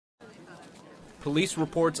Police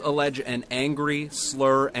reports allege an angry,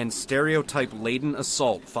 slur, and stereotype-laden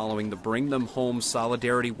assault following the Bring Them Home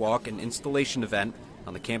Solidarity Walk and Installation event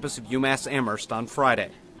on the campus of UMass Amherst on Friday.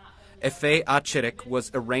 Efe Achirik was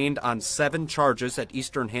arraigned on 7 charges at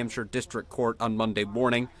Eastern Hampshire District Court on Monday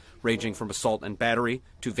morning, ranging from assault and battery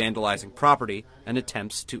to vandalizing property and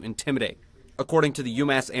attempts to intimidate. According to the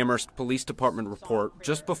UMass Amherst Police Department report,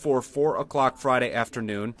 just before 4 o'clock Friday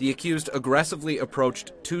afternoon, the accused aggressively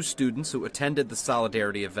approached 2 students who attended the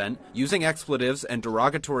Solidarity event, using expletives and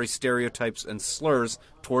derogatory stereotypes and slurs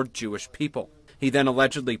toward Jewish people. He then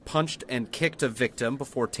allegedly punched and kicked a victim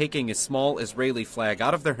before taking a small Israeli flag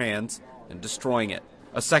out of their hands and destroying it.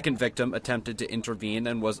 A second victim attempted to intervene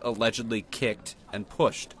and was allegedly kicked and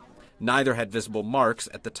pushed. Neither had visible marks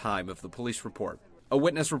at the time of the police report. A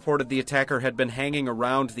witness reported the attacker had been hanging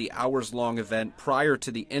around the hours-long event prior to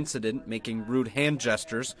the incident, making rude hand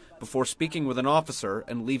gestures before speaking with an officer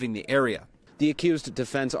and leaving the area. The accused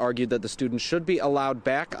defense argued that the students should be allowed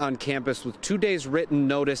back on campus with 2 days written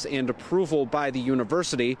notice and approval by the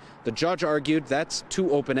university. The judge argued that's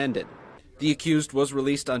too open-ended. The accused was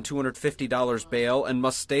released on $250 bail and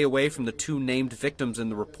must stay away from the 2 named victims in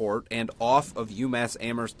the report and off of UMass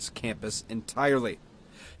Amherst's campus entirely.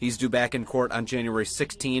 He's due back in court on January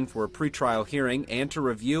 16 for a pretrial hearing and to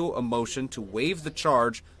review a motion to waive the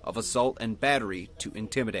charge of assault and battery to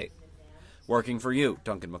intimidate. Working for you,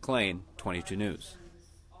 Duncan, MacLean, 22 News.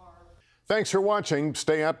 Thanks for watching.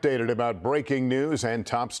 Stay updated about breaking news and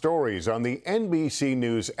top stories on the NBC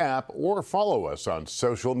News app or follow us on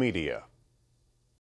social media.